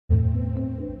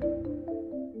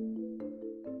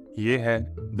ये है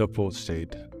the fourth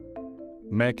state.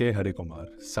 मैं के हरि कुमार,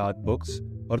 7 बुक्स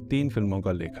और 3 फिल्मों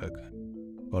का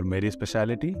लेखक, और मेरी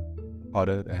स्पेशलिटी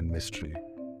हॉरर एंड मिस्ट्री।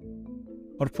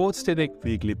 और फोर्थ स्टेट एक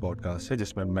वीकली पॉडकास्ट है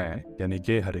जिसमें मैं यानी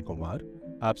के हरि कुमार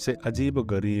आपसे अजीब व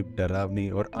गरीब, डरावनी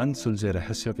और अनसुलझे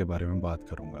रहस्यों के बारे में बात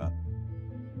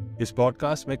करूंगा। इस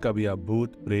पॉडकास्ट में कभी आप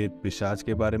भूत, प्रेत, पिशाच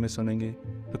के बारे में सुनेंगे,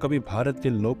 तो कभी भारत के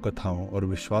लोक कथाओं और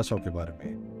विश्वासों के बारे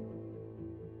में।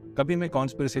 कभी मैं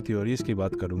कॉन्स्पिरेसी थ्योरीज की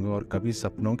बात करूंगा और कभी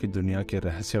सपनों की दुनिया के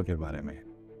रहस्यों के बारे में।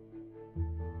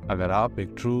 अगर आप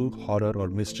एक ट्रू हॉरर और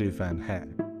मिस्ट्री फैन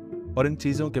हैं और इन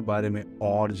चीज़ों के बारे में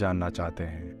और जानना चाहते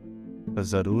हैं तो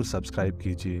ज़रूर सब्सक्राइब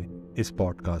कीजिए इस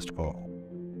पॉडकास्ट को।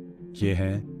 ये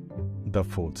है द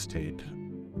फोर्थ स्टेट।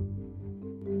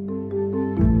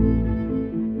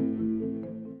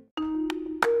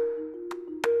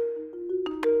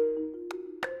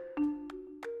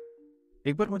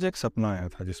 एक बार मुझे एक सपना आया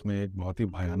था जिसमें एक बहुत ही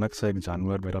भयानक सा एक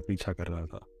जानवर मेरा पीछा कर रहा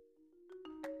था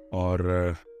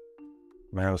और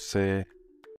मैं उससे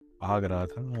भाग रहा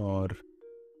था और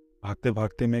भागते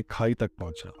भागते मैं खाई तक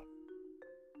पहुंचा।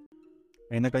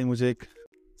 कहीं ना कहीं मुझे एक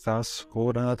एहसास हो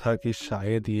रहा था कि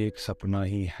शायद ये एक सपना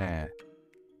ही है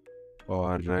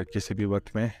और किसी भी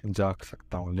वक्त में जाग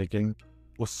सकता हूँ, लेकिन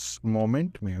उस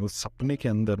मोमेंट में, उस सपने के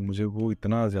अंदर मुझे वो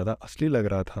इतना ज़्यादा असली लग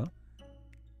रहा था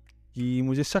कि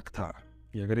मुझे शक था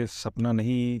कि अगर ये सपना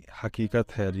नहीं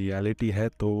हकीकत है, रियलिटी है,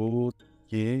 तो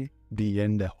ये दी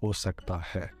एंड हो सकता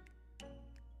है।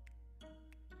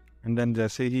 एंड देन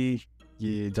जैसे ही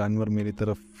ये जानवर मेरी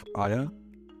तरफ आया,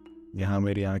 यहाँ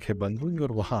मेरी आंखें बंद हुई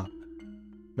और वहाँ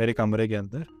मेरे कमरे के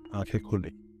अंदर आंखें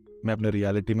खुली। मैं अपने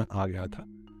रियलिटी में आ गया था,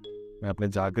 मैं अपने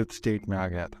जागृत स्टेट में आ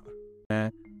गया था,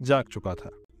 मैं जाग चुका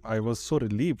था। आई वॉज सो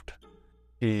रिलीव्ड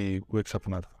कि वो एक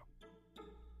सपना था।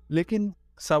 लेकिन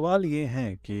सवाल ये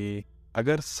है कि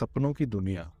अगर सपनों की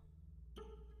दुनिया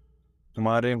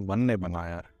हमारे मन ने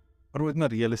बनाया और वो इतना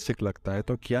रियलिस्टिक लगता है,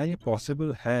 तो क्या ये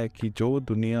पॉसिबल है कि जो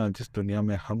दुनिया, जिस दुनिया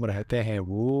में हम रहते हैं,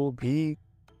 वो भी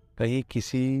कहीं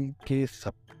किसी के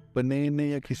सपने ने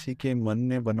या किसी के मन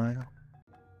ने बनाया?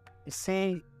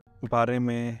 इसी बारे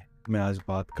में मैं आज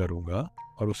बात करूँगा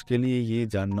और उसके लिए ये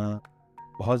जानना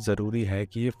बहुत ज़रूरी है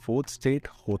कि ये फोर्थ स्टेट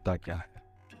होता क्या है।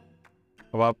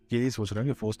 अब आप यही सोच रहे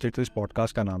हैं कि फोर्थ स्टेट तो इस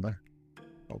पॉडकास्ट का नाम है,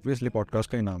 ऑब्वियसली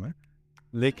पॉडकास्ट का ही नाम है,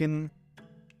 लेकिन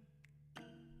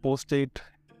fourth state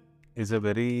is a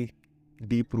very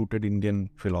deep-rooted Indian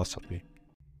philosophy.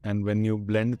 And when you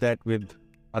blend that with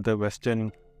other Western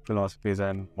philosophies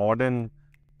and modern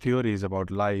theories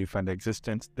about life and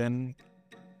existence, then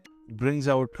it brings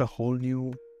out a whole new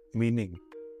meaning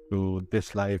to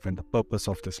this life and the purpose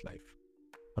of this life.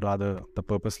 Rather, the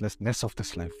purposelessness of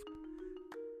this life.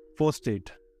 Fourth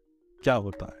state क्या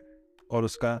होता है और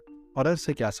उसका horror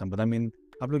से क्या संबंध? I mean,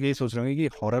 आप लोग यही सोच रहे होंगे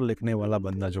कि हॉरर लिखने वाला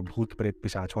बंदा जो भूत प्रेत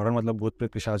पिशाच, हॉरर मतलब भूत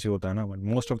प्रेत पिशाच ही होता है ना।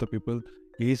 मोस्ट ऑफ द पीपल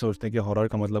यही सोचते हैं कि हॉरर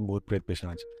का मतलब भूत प्रेत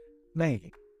पिशाच। नहीं,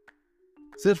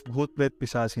 सिर्फ भूत प्रेत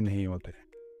पिशाच ही नहीं होते।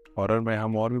 हॉरर में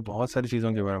हम और भी बहुत सारी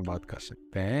चीज़ों के बारे में बात कर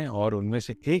सकते हैं और उनमें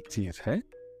से एक चीज़ है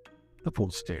द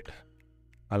फोर्थ स्टेट।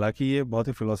 हालांकि ये बहुत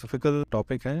ही फिलोसॉफिकल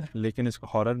टॉपिक है, लेकिन इसको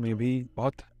हॉरर में भी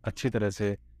बहुत अच्छी तरह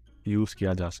से यूज़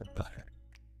किया जा सकता है।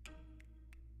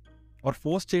 और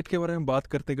फोर्थ स्टेट के बारे में बात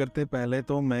करते करते पहले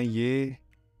तो मैं ये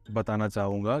बताना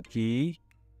चाहूँगा कि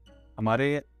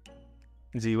हमारे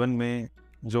जीवन में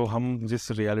जो हम जिस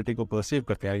रियलिटी को परसीव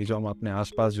करते हैं, जो हम अपने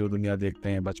आसपास जो दुनिया देखते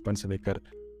हैं बचपन से लेकर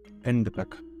एंड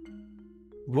तक,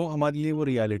 वो हमारे लिए वो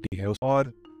रियलिटी है।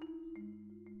 और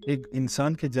एक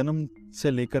इंसान के जन्म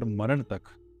से लेकर मरण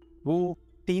तक वो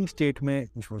 3 स्टेट में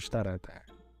जूझता रहता है।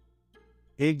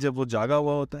 एक जब वो जागा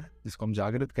हुआ होता है, जिसको हम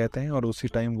जागृत कहते हैं, और उसी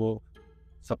टाइम वो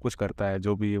सब कुछ करता है,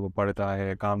 जो भी वो पढ़ता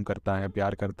है, काम करता है,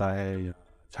 प्यार करता है या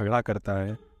झगड़ा करता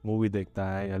है, मूवी देखता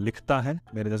है या लिखता है,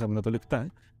 मेरे जैसा बंदा तो लिखता है,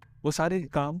 वो सारे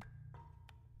काम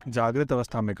जागृत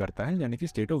अवस्था में करता है, यानी कि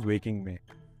स्टेट ऑफ वेकिंग में।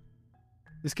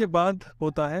 इसके बाद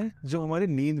होता है जो हमारी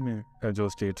नींद में जो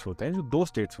स्टेट्स होते हैं, जो 2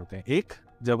 स्टेट्स होते हैं। एक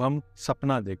जब हम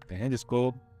सपना देखते हैं,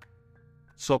 जिसको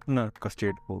स्वप्न का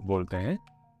स्टेट बोलते हैं।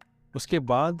 उसके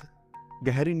बाद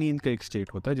गहरी नींद का एक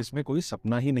स्टेट होता है जिसमें कोई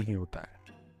सपना ही नहीं होता है,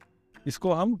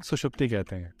 इसको हम सुषुप्ति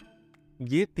कहते हैं।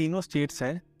 ये तीनों स्टेट्स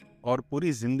हैं और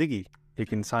पूरी जिंदगी,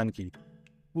 एक इंसान की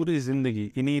पूरी जिंदगी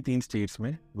इन्हीं 3 स्टेट्स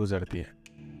में गुजरती है।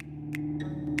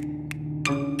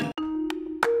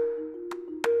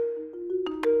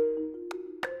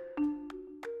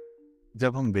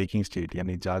 जब हम वेकिंग स्टेट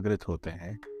यानी जागृत होते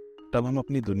हैं, तब हम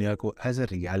अपनी दुनिया को एज ए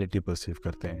रियलिटी परसीव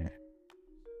करते हैं।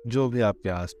 जो भी आपके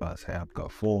आसपास है, आपका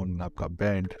फ़ोन, आपका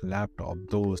बेड, लैपटॉप,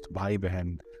 दोस्त, भाई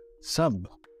बहन, सब,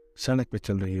 सड़क पे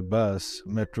चल रही बस,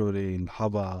 मेट्रो रेल,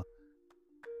 हवा,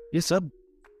 ये सब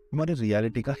हमारे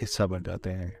रियलिटी का हिस्सा बन जाते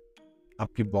हैं।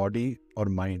 आपकी बॉडी और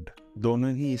माइंड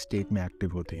दोनों ही स्टेट में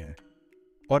एक्टिव होती हैं,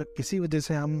 और इसी वजह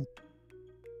से हम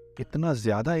इतना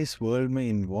ज़्यादा इस वर्ल्ड में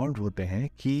इन्वॉल्व होते हैं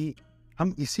कि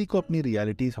हम इसी को अपनी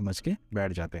रियलिटी समझ के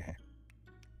बैठ जाते हैं।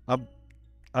 अब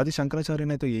आदि शंकराचार्य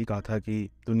ने तो यही कहा था कि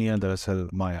दुनिया दरअसल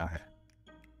माया है,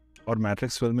 और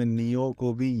मैट्रिक्स फिल्म में नियो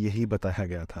को भी यही बताया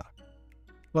गया था।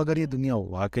 तो अगर ये दुनिया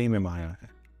वाकई में माया है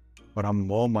और हम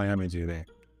मोह माया में जी रहे हैं,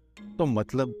 तो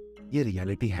मतलब ये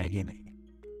रियलिटी है ही नहीं।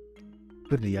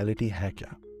 फिर रियलिटी है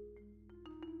क्या?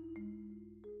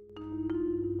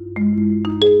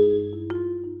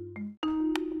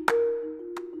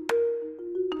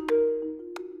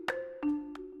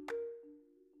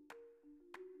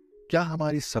 क्या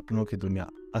हमारी सपनों की दुनिया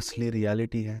असली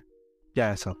रियलिटी है? क्या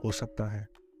ऐसा हो सकता है?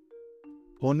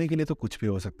 होने के लिए तो कुछ भी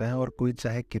हो सकता है, और कोई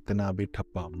चाहे कितना भी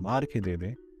ठप्पा मार के दे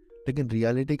दे, लेकिन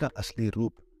रियलिटी का असली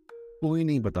रूप कोई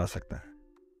नहीं बता सकता है।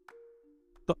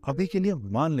 तो अभी के लिए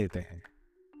मान लेते हैं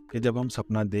कि जब हम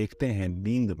सपना देखते हैं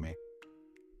नींद में,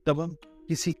 तब हम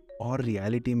किसी और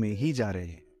रियलिटी में ही जा रहे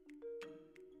हैं।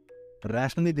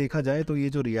 रैशनली देखा जाए तो ये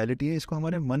जो रियलिटी है, इसको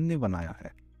हमारे मन ने बनाया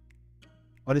है,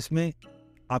 और इसमें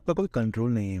आपका कोई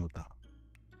कंट्रोल नहीं होता।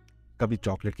 कभी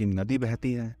चॉकलेट की नदी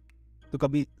बहती है, तो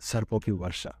कभी सर्पों की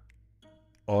वर्षा,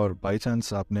 और बाई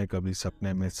चांस आपने कभी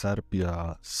सपने में सर्प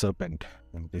या सर्पेंट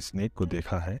यानी स्नेक को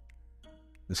देखा है,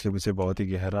 इसके पीछे बहुत ही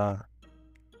गहरा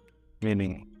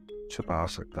मीनिंग छुपा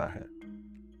सकता है।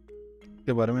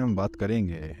 इसके बारे में हम बात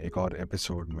करेंगे एक और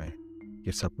एपिसोड में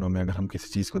कि सपनों में अगर हम किसी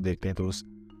चीज़ को देखते हैं तो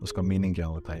उसका मीनिंग क्या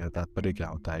होता है या तात्पर्य क्या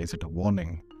होता है। इज इट अ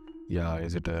वार्निंग या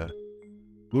is it a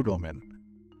good women?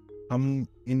 हम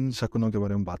इन शकुनों के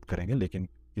बारे में बात करेंगे, लेकिन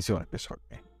किसी और एपिसोड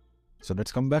में। So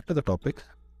let's come back to the topic.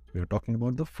 We are talking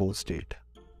about the fourth state.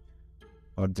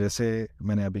 और जैसे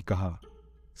मैंने अभी कहा,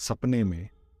 सपने में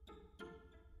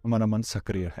हमारा मन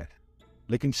सक्रिय है,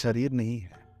 लेकिन शरीर नहीं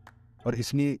है, और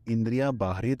इसलिए इंद्रियां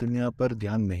बाहरी दुनिया पर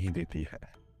ध्यान नहीं देती है।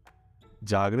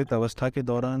 जागृत अवस्था के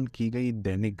दौरान की गई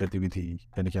दैनिक गतिविधि,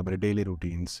 यानी कि हमारे डेली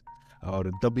रूटीन्स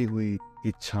और दबी हुई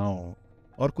इच्छाओं,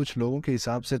 और कुछ लोगों के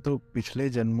हिसाब से तो पिछले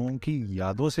जन्मों की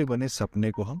यादों से बने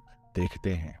सपने को हम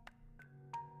देखते हैं।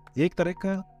 एक तरह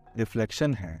का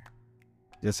रिफ्लेक्शन है,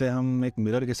 जैसे हम एक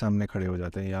मिरर के सामने खड़े हो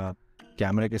जाते हैं या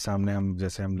कैमरे के सामने,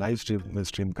 हम लाइव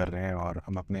स्ट्रीम कर रहे हैं और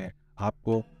हम अपने आप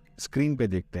को स्क्रीन पे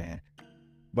देखते हैं,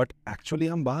 बट एक्चुअली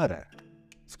हम बाहर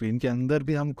हैं। स्क्रीन के अंदर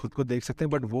भी हम खुद को देख सकते हैं,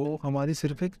 बट वो हमारी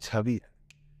सिर्फ एक छवि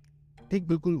है। ठीक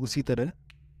बिल्कुल उसी तरह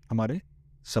हमारे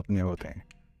सपने होते हैं।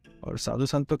 और साधु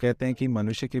संत तो कहते हैं कि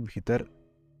मनुष्य के भीतर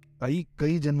कई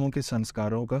कई जन्मों के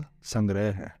संस्कारों का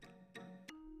संग्रह है,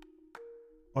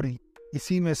 और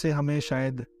इसी में से हमें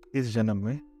शायद इस जन्म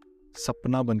में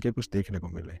सपना बन के कुछ देखने को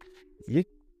मिले। ये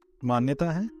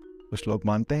मान्यता है, कुछ लोग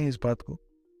मानते हैं इस बात को।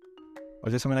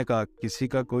 और जैसे मैंने कहा, किसी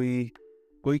का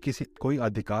कोई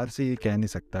अधिकार से ये कह नहीं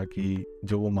सकता कि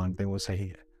जो वो मानते हैं वो सही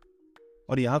है।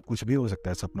 और यहाँ कुछ भी हो सकता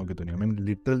है सपनों की दुनिया में,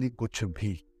 लिटरली कुछ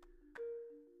भी।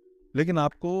 लेकिन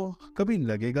आपको कभी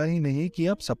लगेगा ही नहीं कि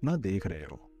आप सपना देख रहे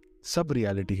हो, सब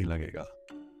रियलिटी ही लगेगा।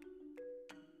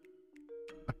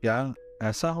 क्या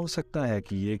ऐसा हो सकता है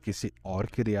कि ये किसी और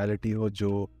की रियलिटी हो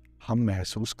जो हम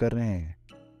महसूस कर रहे हैं,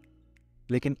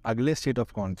 लेकिन अगले स्टेट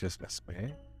ऑफ कॉन्शियसनेस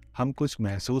में हम कुछ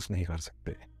महसूस नहीं कर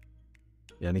सकते?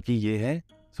 यानी कि ये है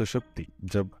सुषुप्ति,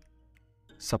 जब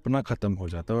सपना खत्म हो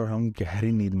जाता है और हम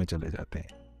गहरी नींद में चले जाते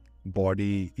हैं।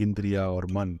 बॉडी, इंद्रिया और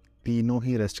मन तीनों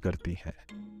ही रेस्ट करती है।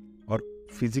 और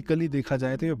फिजिकली देखा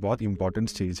जाए तो ये बहुत इंपॉर्टेंट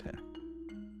स्टेज है,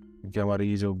 क्योंकि हमारी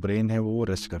ये जो ब्रेन है वो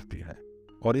रेस्ट करती है।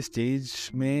 और इस स्टेज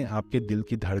में आपके दिल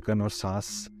की धड़कन और सांस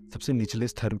सबसे निचले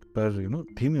स्तर पर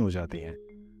धीमी हो जाती हैं।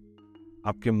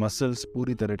 आपके मसल्स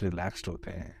पूरी तरह रिलैक्स्ड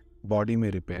होते हैं, बॉडी में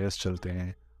रिपेयर्स चलते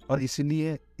हैं, और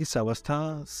इसीलिए इस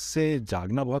अवस्था से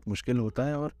जागना बहुत मुश्किल होता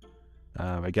है। और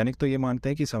वैज्ञानिक तो ये मानते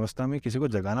हैं कि इस अवस्था में किसी को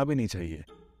जगाना भी नहीं चाहिए।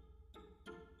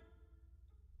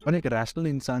 और एक रैशनल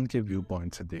इंसान के व्यू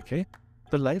पॉइंट से देखें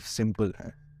तो लाइफ सिंपल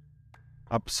है।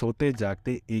 आप सोते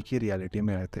जागते एक ही रियलिटी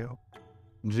में रहते हो।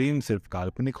 ड्रीम सिर्फ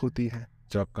काल्पनिक होती है,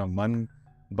 जो आपका मन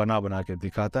बना बना के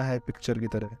दिखाता है पिक्चर की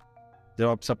तरह। जब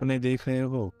आप सपने देख रहे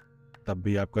हो तब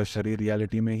भी आपका शरीर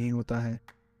रियलिटी में ही होता है।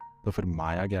 तो फिर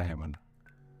माया क्या है मन?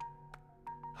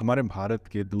 हमारे भारत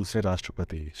के दूसरे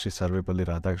राष्ट्रपति श्री सर्वपल्ली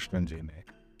राधाकृष्णन जी ने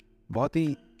बहुत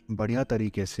ही बढ़िया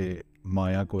तरीके से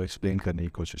माया को एक्सप्लेन करने की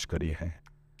कोशिश करी है,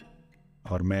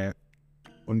 और मैं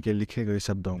उनके लिखे गए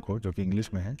शब्दों को, जो कि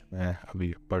इंग्लिश में है, मैं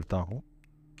अभी पढ़ता हूँ।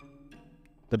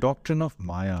 The doctrine of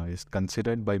Maya is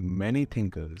considered by many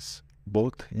thinkers,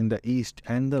 both in the East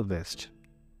and the West.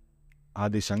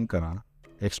 Adi Shankara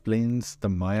explains the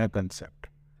Maya concept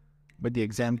by the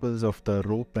examples of the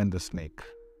rope and the snake,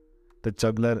 the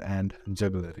juggler and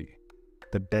jugglery,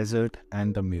 the desert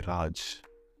and the Miraj,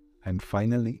 and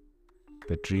finally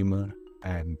the dreamer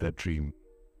and the dream.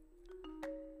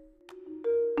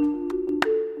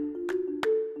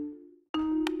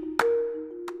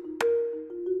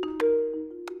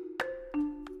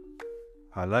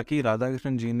 हालांकि राधा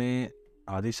कृष्ण जी ने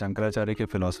आदि शंकराचार्य के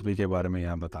philosophy के बारे में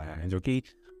यहाँ बताया है, जो कि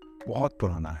बहुत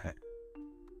पुराना है,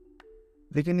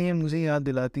 लेकिन ये मुझे याद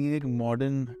दिलाती है एक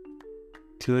मॉडर्न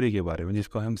थ्योरी के बारे में,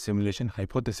 जिसको हम सिमुलेशन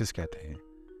हाइपोथेसिस कहते हैं।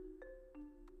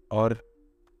 और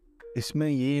इसमें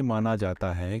ये माना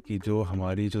जाता है कि जो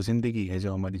हमारी जो ज़िंदगी है,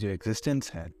 जो हमारी जो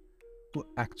एग्जिस्टेंस है, वो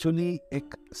एक्चुअली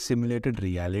एक सिमुलेटेड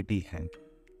रियलिटी है।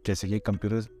 जैसे कि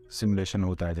कंप्यूटर सिमुलेशन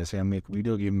होता है, जैसे हम एक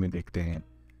वीडियो गेम में देखते हैं,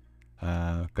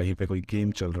 कहीं पे कोई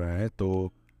गेम चल रहा है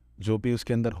तो जो भी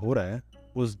उसके अंदर हो रहा है,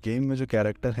 उस गेम में जो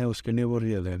कैरेक्टर है उसके लिए वो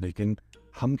रियल है, लेकिन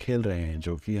हम खेल रहे हैं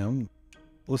जो कि हम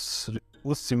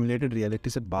उस सिमुलेटेड रियलिटी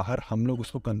से बाहर हम लोग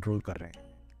उसको कंट्रोल कर रहे हैं।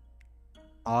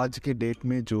 आज के डेट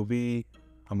में जो भी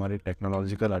हमारे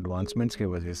टेक्नोलॉजिकल एडवांसमेंट्स के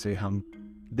वजह से हम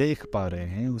देख पा रहे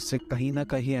हैं, उससे कहीं ना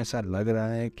कहीं ऐसा लग रहा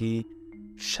है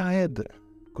कि शायद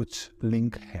कुछ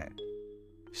लिंक है।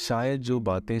 शायद जो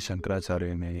बातें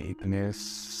शंकराचार्य ने इतने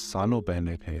सालों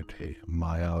पहले कहे थे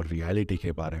माया और रियलिटी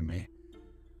के बारे में,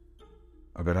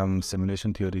 अगर हम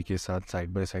सिमुलेशन थ्योरी के साथ साइड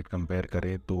बाय साइड कंपेयर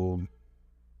करें तो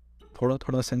थोड़ा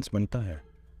थोड़ा सेंस बनता है।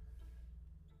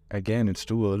 Again it's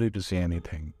too early to say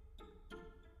anything,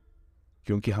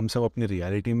 क्योंकि हम सब अपनी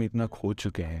रियलिटी में इतना खो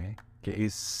चुके हैं कि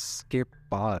इसके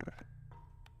पार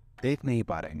देख नहीं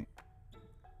पा रहे हैं।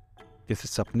 जैसे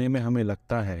सपने में हमें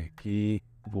लगता है कि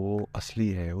वो असली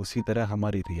है, उसी तरह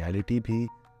हमारी रियलिटी भी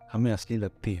हमें असली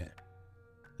लगती है,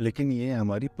 लेकिन ये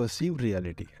हमारी परसीव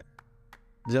रियलिटी है।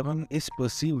 जब हम इस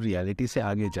परसीव रियलिटी से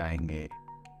आगे जाएंगे,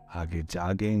 आगे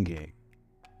जागेंगे,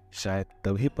 शायद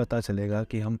तभी पता चलेगा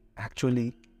कि हम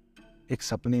एक्चुअली एक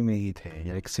सपने में ही थे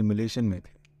या एक सिमुलेशन में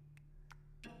थे,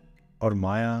 और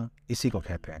माया इसी को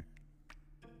कहते हैं।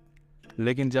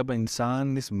 लेकिन जब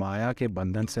इंसान इस माया के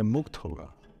बंधन से मुक्त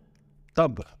होगा,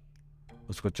 तब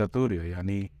उसको चतुर्य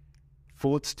यानी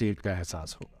फोर्थ स्टेट का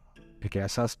एहसास होगा। एक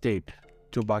ऐसा स्टेट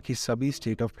जो बाकी सभी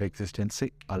स्टेट ऑफ एग्जिस्टेंस से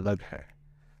अलग है।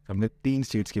 हमने 3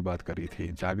 स्टेट्स की बात करी थी,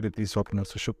 जागृति, स्वप्न और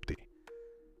सुषुप्ति।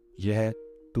 यह है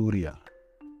तुरिया।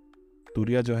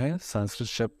 तुरिया जो है संस्कृत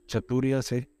शब्द चतुर्य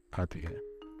से आती है,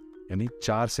 यानी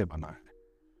 4 से बना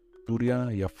है। तुरिया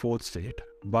या फोर्थ स्टेट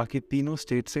बाकी तीनों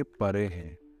स्टेट से परे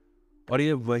है, और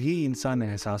ये वही इंसान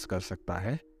एहसास कर सकता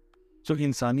है जो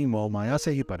इंसानी मोह माया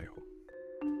से ही परे हो।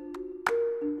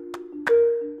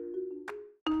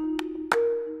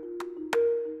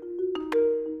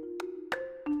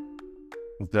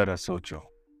 जरा सोचो,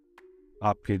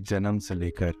 आपके जन्म से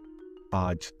लेकर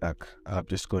आज तक आप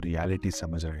जिसको रियलिटी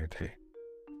समझ रहे थे,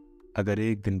 अगर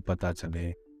एक दिन पता चले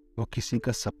वो किसी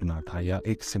का सपना था या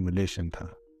एक सिमुलेशन था,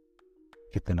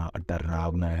 कितना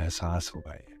डरावना एहसास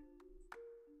होगा ये।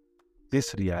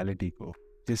 जिस रियलिटी को,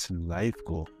 जिस लाइफ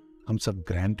को हम सब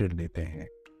ग्रांटेड लेते हैं,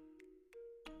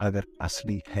 अगर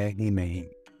असली है ही नहीं,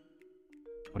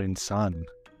 और इंसान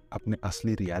अपने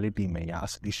असली रियलिटी में या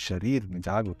असली शरीर में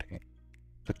जाग उठे,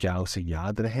 तो क्या उसे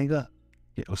याद रहेगा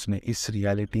कि उसने इस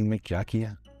रियलिटी में क्या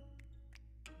किया?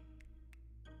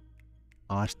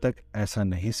 आज तक ऐसा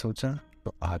नहीं सोचा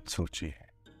तो आज सोचिए,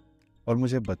 और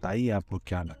मुझे बताइए आपको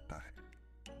क्या लगता है।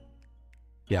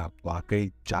 क्या आप वाकई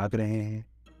जाग रहे हैं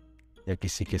या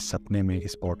किसी के सपने में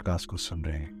इस पॉडकास्ट को सुन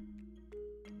रहे हैं?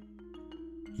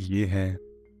 ये है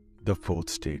द फोर्थ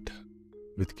स्टेट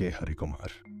विद के हरि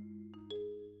कुमार।